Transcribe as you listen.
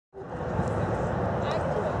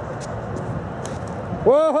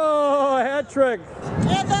Whoa, hat trick.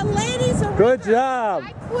 And the ladies are Good job.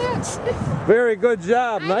 I quit. Very good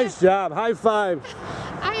job. Nice job. High five.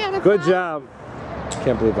 I had a Good job.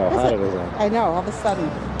 Can't believe how hot it is. I know, all of a sudden.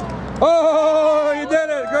 Oh, you did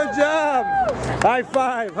it. Good job. High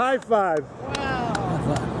five. High five.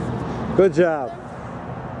 Wow. Good job.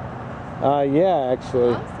 Yeah,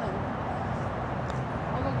 actually. Awesome.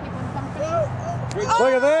 I'll go keep them comfortable.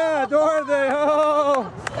 Look at that, Dorothy.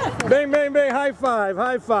 Oh. Bang, bang, bang. High five.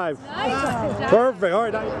 High five. Nice. Perfect. All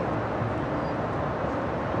right.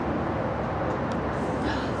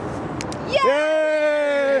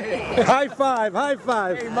 Yay! High five. High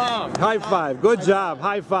five. Hey, Mom. High five. Good job.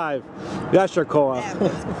 High five. Yasharkoa.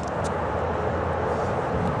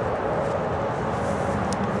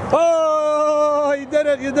 Oh, you did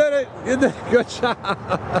it. You did it. You did it. Good job.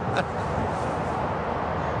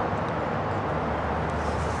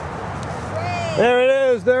 There it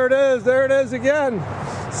is, there it is, there it is again.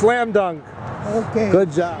 Slam dunk. Okay.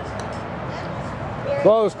 Good job.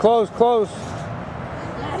 Close, close, close.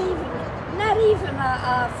 Not even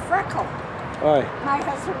a freckle. All right. My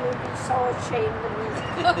husband would be so ashamed of me.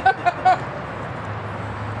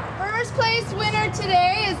 First place winner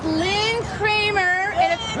today is Lynn Kramer.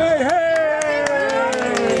 Hey, hey!